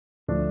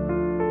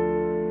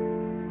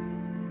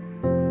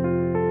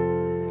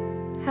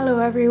Hello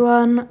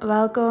everyone,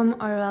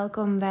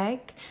 welcome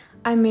back.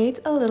 I made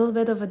a little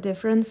bit of a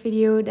different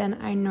video than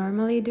I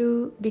normally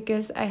do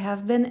because I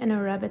have been in a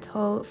rabbit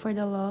hole for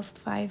the last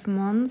 5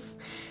 months,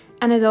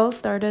 and it all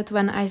started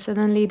when I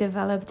suddenly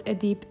developed a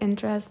deep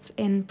interest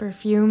in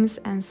perfumes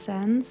and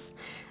scents.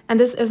 And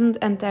this isn't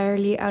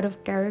entirely out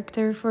of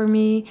character for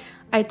me.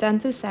 I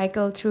tend to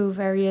cycle through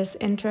various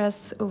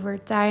interests over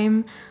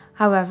time.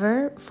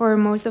 However, for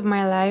most of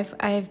my life,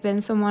 I have been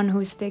someone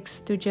who sticks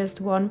to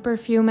just one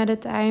perfume at a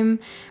time.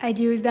 I'd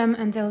use them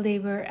until they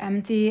were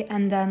empty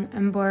and then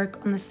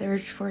embark on a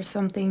search for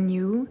something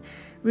new.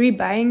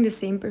 Rebuying the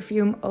same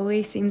perfume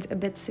always seemed a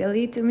bit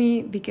silly to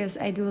me because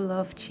I do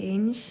love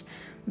change.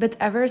 But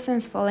ever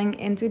since falling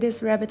into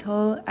this rabbit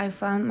hole, I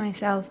found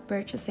myself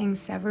purchasing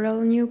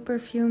several new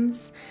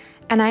perfumes.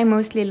 And I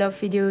mostly love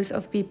videos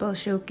of people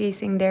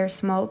showcasing their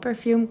small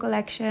perfume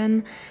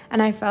collection,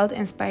 and I felt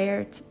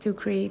inspired to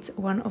create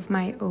one of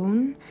my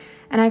own.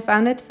 And I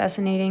found it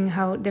fascinating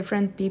how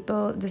different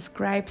people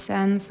describe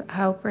scents,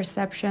 how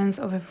perceptions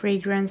of a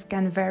fragrance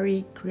can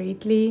vary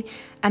greatly,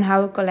 and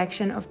how a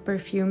collection of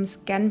perfumes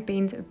can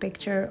paint a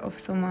picture of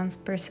someone's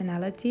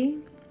personality.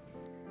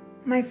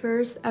 My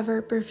first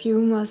ever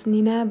perfume was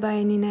Nina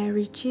by Nina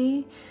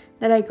Ricci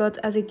that I got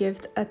as a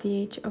gift at the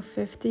age of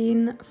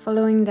 15.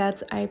 Following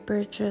that, I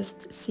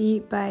purchased C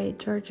by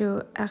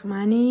Giorgio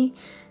Armani,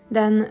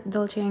 then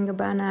Dolce &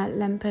 Gabbana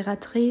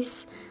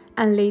L'Impératrice,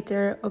 and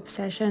later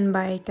Obsession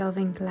by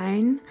Calvin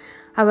Klein.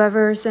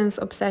 However, since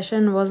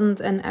Obsession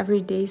wasn't an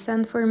everyday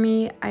scent for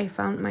me, I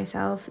found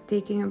myself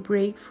taking a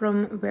break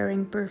from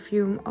wearing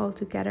perfume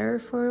altogether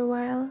for a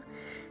while.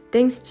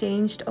 Things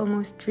changed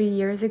almost 3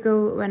 years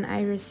ago when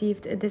I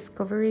received a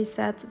discovery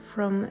set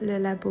from Le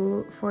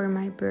Labo for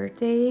my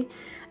birthday,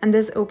 and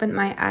this opened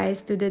my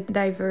eyes to the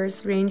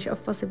diverse range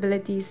of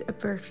possibilities a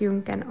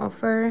perfume can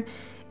offer.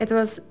 It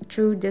was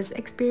through this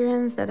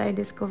experience that I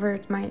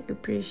discovered my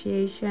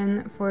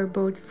appreciation for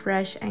both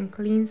fresh and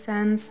clean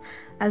scents,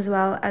 as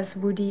well as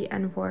woody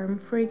and warm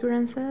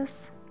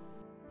fragrances.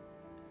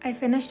 I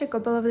finished a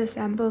couple of the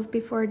samples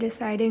before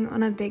deciding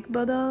on a big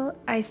bottle.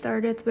 I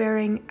started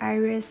wearing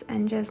Iris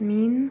and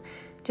Jasmine.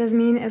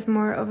 Jasmine is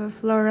more of a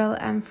floral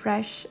and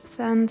fresh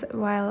scent,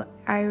 while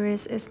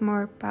Iris is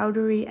more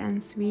powdery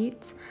and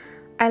sweet.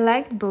 I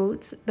liked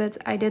both, but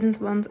I didn't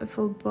want a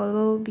full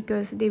bottle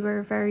because they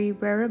were very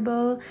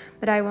wearable,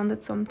 but I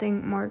wanted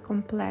something more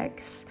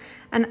complex.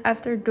 And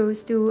after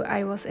those two,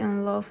 I was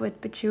in love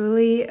with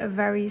Patchouli, a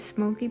very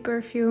smoky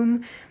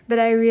perfume, but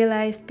I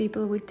realized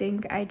people would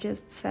think I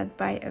just sat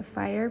by a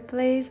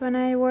fireplace when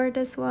I wore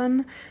this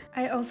one.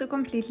 I also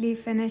completely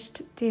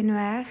finished Thé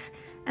Noir,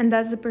 and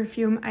that's the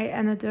perfume I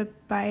ended up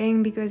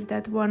buying because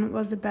that one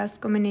was the best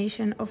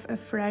combination of a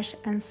fresh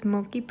and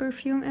smoky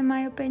perfume in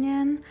my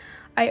opinion.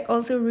 I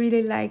also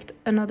really liked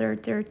Another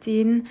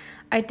 13.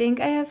 I think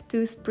I have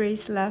 2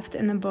 sprays left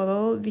in the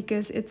bottle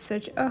because it's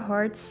such a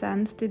hard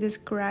scent to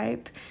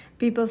describe.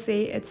 People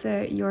say it's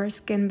a your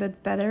skin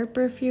but better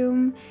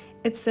perfume.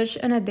 It's such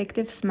an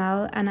addictive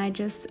smell, and I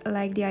just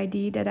like the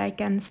idea that I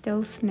can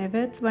still sniff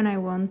it when I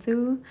want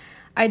to.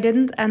 I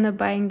didn't end up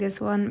buying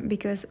this one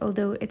because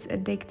although it's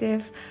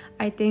addictive,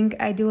 I think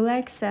I do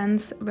like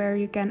scents where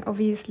you can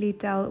obviously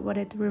tell what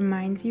it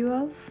reminds you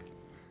of.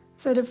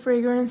 So the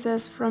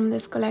fragrances from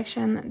this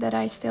collection that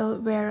I still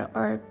wear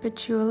are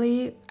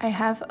Patchouli. I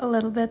have a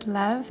little bit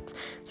left.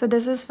 So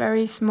this is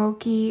very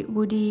smoky,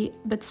 woody,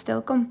 but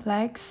still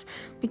complex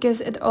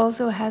because it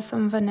also has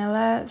some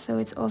vanilla, so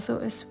it's also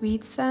a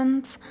sweet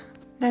scent.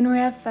 Then we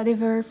have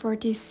Vetiver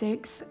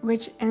 46,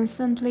 which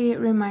instantly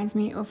reminds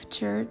me of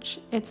church.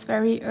 It's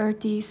very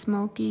earthy,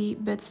 smoky,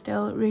 but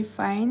still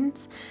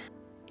refined.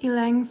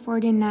 Ylang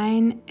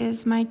 49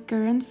 is my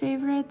current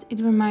favorite. It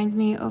reminds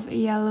me of a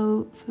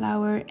yellow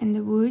flower in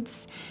the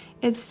woods.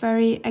 It's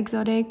very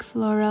exotic,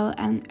 floral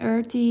and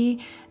earthy,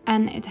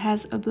 and it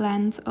has a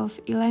blend of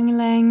ylang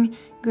ylang,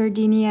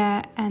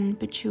 gardenia and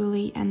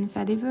patchouli and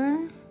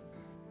vetiver.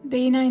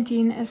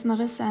 B19 is not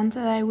a scent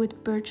that I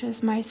would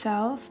purchase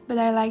myself, but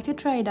I like to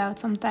try it out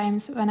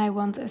sometimes when I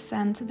want a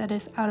scent that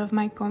is out of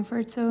my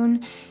comfort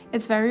zone.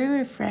 It's very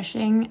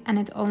refreshing and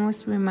it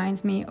almost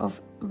reminds me of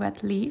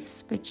wet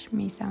leaves, which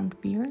may sound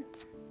weird.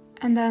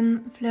 And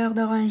then Fleur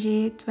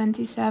d'Oranger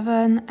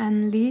 27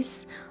 and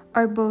Lys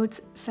are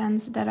both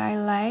scents that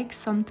I like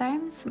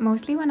sometimes,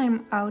 mostly when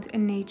I'm out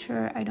in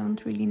nature. I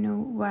don't really know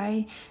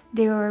why.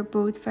 They are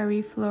both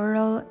very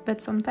floral,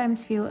 but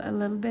sometimes feel a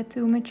little bit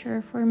too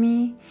mature for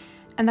me.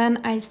 And then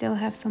I still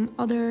have some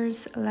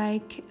others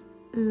like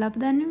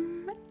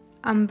Labdanum,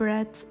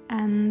 Ambret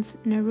and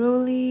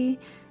Neroli,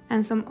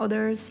 and some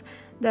others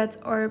that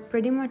are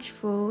pretty much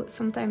full.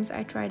 Sometimes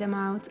I try them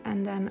out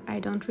and then I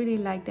don't really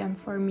like them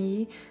for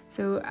me,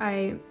 so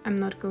I am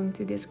not going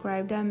to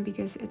describe them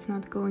because it's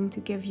not going to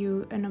give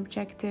you an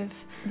objective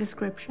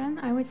description,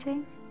 I would say.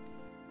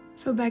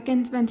 So back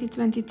in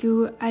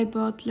 2022 I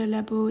bought Le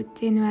Labo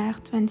Thé Noir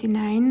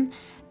 29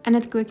 and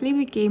it quickly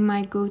became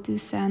my go-to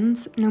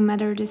scent no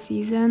matter the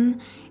season.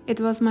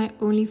 It was my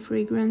only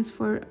fragrance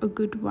for a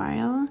good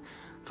while.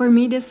 For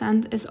me, the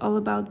scent is all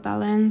about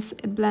balance.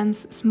 It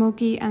blends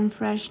smoky and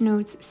fresh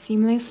notes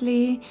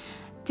seamlessly.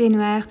 Thé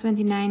Noir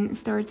 29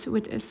 starts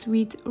with a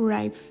sweet,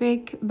 ripe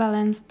fig,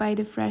 balanced by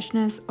the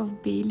freshness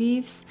of bay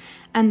leaves,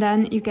 and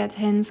then you get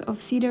hints of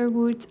cedar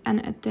wood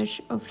and a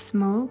touch of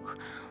smoke.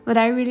 What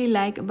I really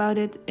like about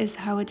it is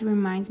how it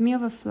reminds me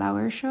of a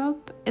flower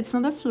shop. It's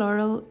not a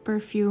floral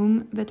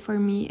perfume, but for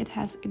me it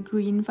has a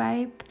green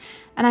vibe.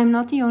 And I'm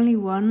not the only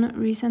one.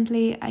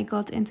 Recently I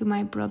got into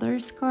my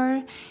brother's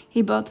car.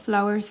 He bought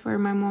flowers for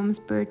my mom's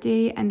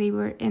birthday and they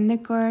were in the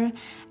car.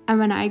 And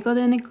when I got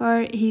in the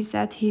car, he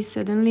said he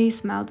suddenly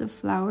smelled the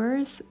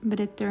flowers,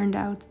 but it turned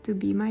out to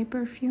be my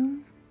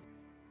perfume.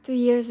 2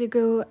 years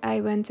ago,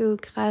 I went to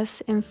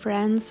Grasse in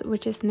France,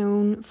 which is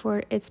known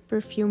for its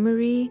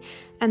perfumery,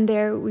 and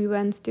there we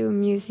went to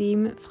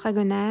Museum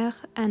Fragonard,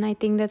 and I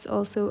think that's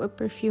also a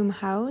perfume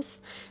house,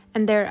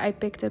 and there I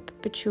picked up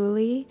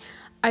Patchouli.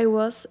 I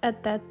was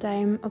at that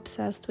time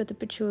obsessed with the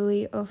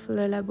patchouli of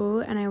Le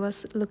Labo, and I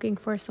was looking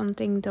for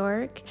something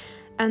dark,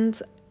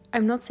 and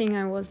I'm not saying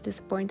I was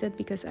disappointed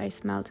because I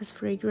smelled this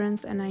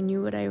fragrance and I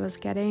knew what I was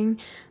getting,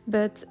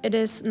 but it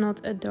is not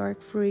a dark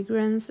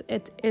fragrance.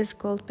 It is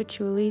called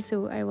patchouli,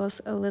 so I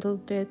was a little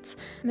bit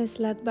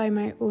misled by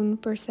my own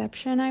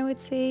perception, I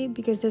would say,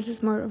 because this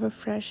is more of a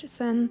fresh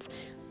scent.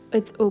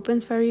 It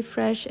opens very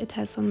fresh. It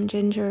has some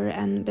ginger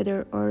and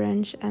bitter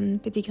orange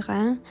and petit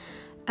grain.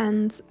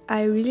 And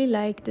I really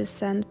like this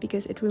scent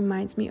because it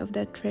reminds me of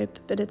that trip,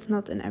 but it's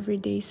not an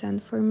everyday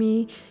scent for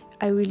me.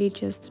 I really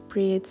just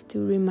spray it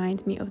to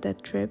remind me of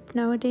that trip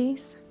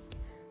nowadays.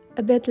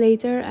 A bit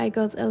later I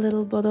got a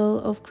little bottle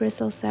of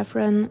crystal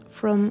saffron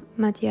from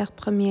Matiere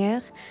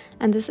Premiere,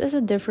 and this is a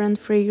different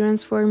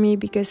fragrance for me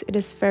because it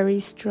is very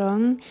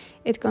strong.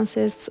 It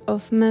consists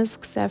of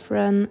musk,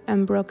 saffron,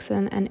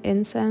 ambroxan and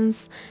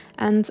incense,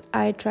 and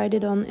I tried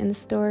it on in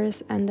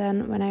stores, and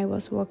then when I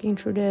was walking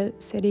through the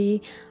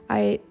city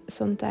I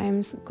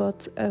sometimes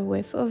got a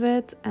whiff of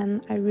it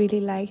and I really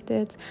liked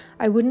it.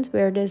 I wouldn't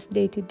wear this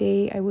day to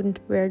day, I wouldn't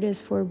wear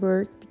this for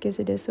work because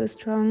it is so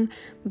strong,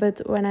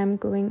 but when I'm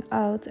going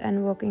out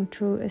and walking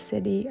through a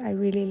city I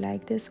really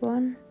like this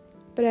one.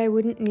 But I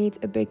wouldn't need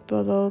a big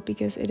bottle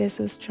because it is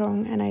so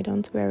strong and I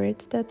don't wear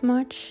it that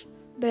much.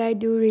 But I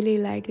do really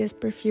like this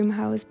perfume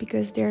house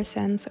because their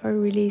scents are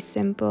really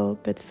simple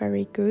but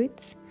very good.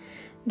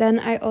 Then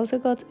I also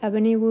got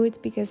Ebony wood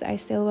because I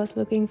still was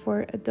looking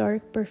for a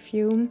dark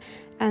perfume,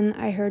 and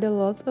I heard a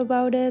lot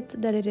about it,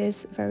 that it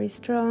is very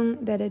strong,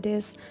 that it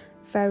is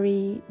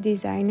very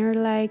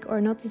designer-like, or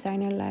not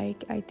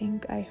designer-like. I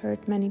think I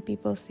heard many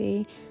people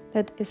say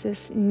that this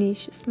is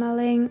niche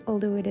smelling,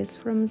 although it is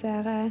from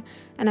Zara,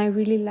 and I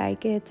really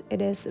like it.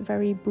 It is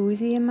very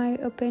boozy in my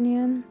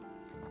opinion.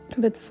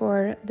 But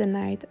for the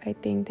night I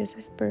think this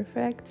is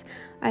perfect.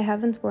 I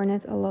haven't worn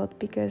it a lot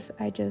because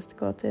I just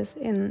got this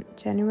in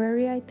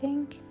January, I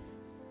think.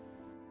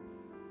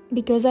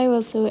 Because I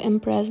was so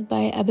impressed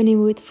by Ebony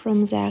wood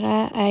from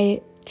Zara,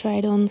 I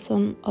tried on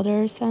some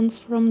other scents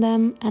from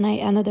them and I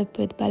ended up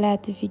with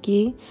Balade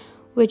figuier,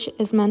 which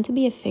is meant to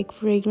be a fig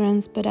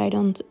fragrance, but I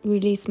don't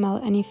really smell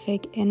any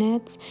fig in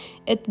it.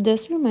 It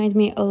does remind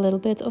me a little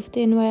bit of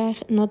Thé Noir,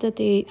 not that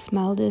they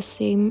smell the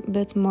same,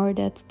 but more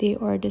that they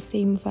are the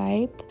same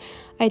vibe.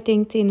 I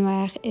think Thé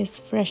Noir is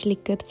freshly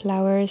cut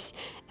flowers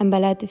and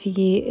Balade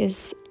figuier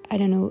is, I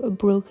don't know, a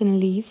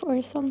broken leaf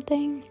or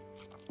something.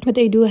 But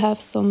they do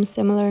have some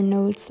similar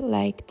notes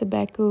like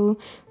tobacco,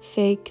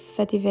 fig,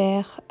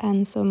 vetiver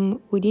and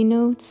some woody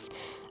notes.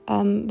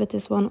 But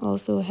this one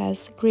also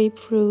has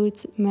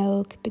grapefruit,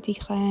 milk, petit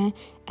grain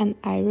and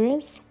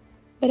iris.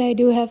 But I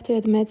do have to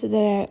admit that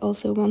I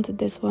also wanted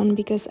this one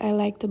because I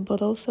like the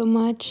bottle so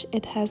much.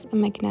 It has a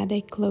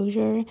magnetic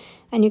closure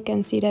and you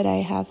can see that I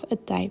have a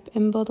type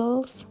in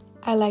bottles.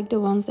 I like the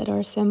ones that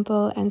are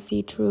simple and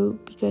see-through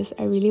because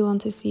I really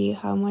want to see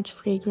how much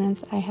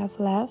fragrance I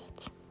have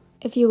left.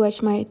 If you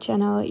watch my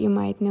channel, you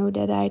might know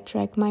that I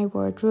track my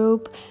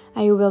wardrobe,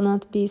 and you will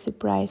not be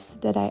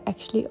surprised that I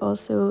actually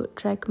also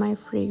track my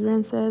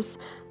fragrances.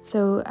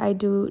 So I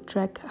do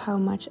track how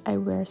much I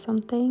wear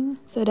something,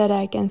 so that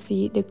I can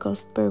see the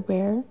cost per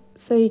wear.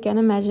 So you can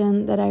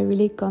imagine that I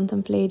really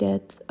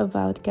contemplated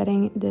about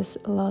getting this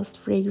last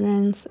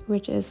fragrance,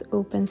 which is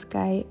Open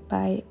Sky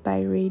by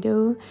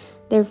Byredo.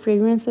 Their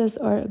fragrances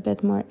are a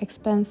bit more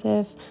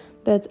expensive,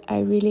 but I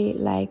really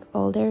like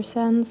all their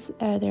scents.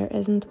 There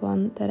isn't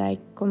one that I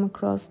come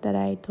across that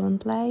I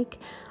don't like.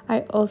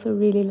 I also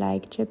really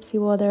like Gypsy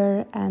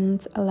Water and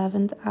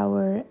 11th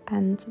Hour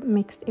and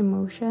Mixed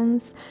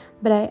Emotions,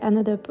 but I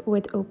ended up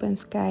with Open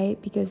Sky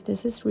because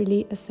this is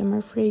really a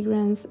summer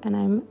fragrance and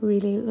I'm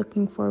really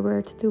looking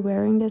forward to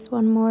wearing this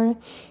one more.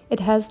 It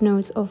has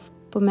notes of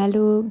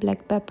pomelo,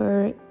 black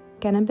pepper,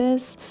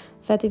 cannabis,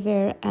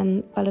 vetiver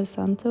and palo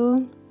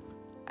santo.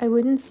 I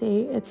wouldn't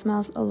say it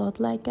smells a lot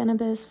like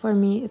cannabis. For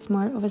me, it's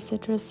more of a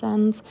citrus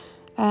scent,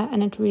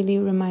 and it really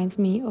reminds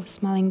me of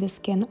smelling the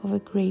skin of a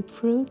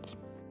grapefruit.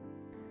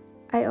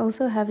 I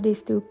also have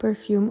these two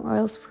perfume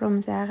oils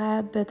from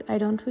Zara, but I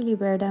don't really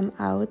wear them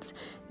out.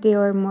 They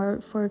are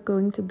more for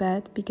going to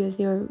bed because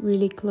they are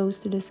really close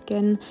to the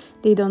skin.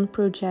 They don't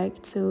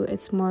project, so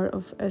it's more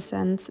of a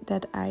scent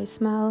that I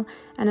smell,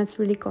 and it's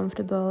really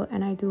comfortable,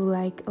 and I do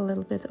like a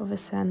little bit of a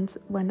scent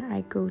when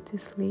I go to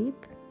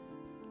sleep.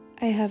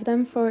 I have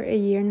them for a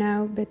year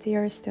now, but they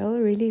are still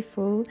really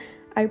full.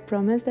 I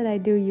promise that I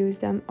do use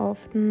them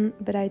often,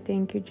 but I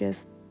think you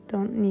just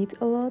don't need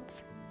a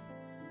lot.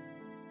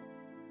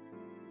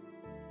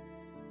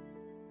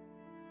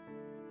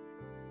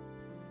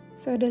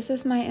 So this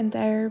is my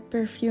entire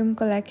perfume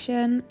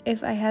collection.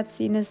 If I had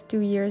seen this 2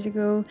 years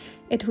ago,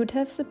 it would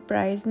have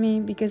surprised me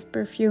because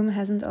perfume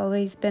hasn't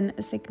always been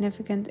a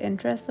significant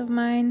interest of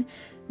mine.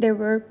 There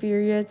were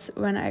periods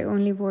when I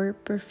only wore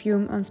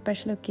perfume on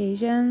special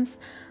occasions.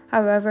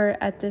 However,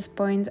 at this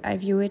point I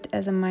view it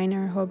as a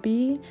minor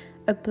hobby,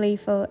 a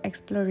playful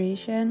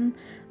exploration.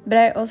 But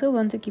I also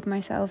want to keep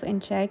myself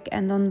in check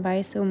and don't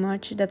buy so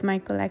much that my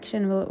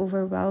collection will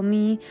overwhelm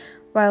me.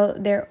 While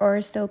there are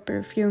still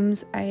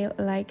perfumes I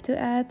like to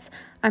add,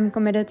 I'm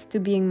committed to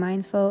being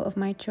mindful of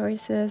my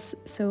choices,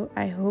 so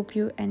I hope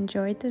you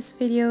enjoyed this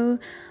video.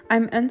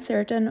 I'm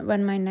uncertain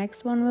when my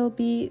next one will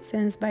be,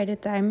 since by the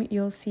time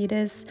you'll see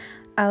this,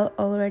 I'll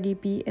already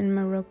be in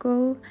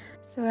Morocco.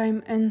 So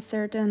I'm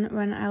uncertain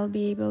when I'll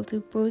be able to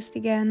post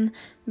again,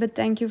 but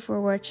thank you for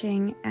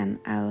watching and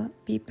I'll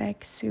be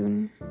back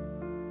soon.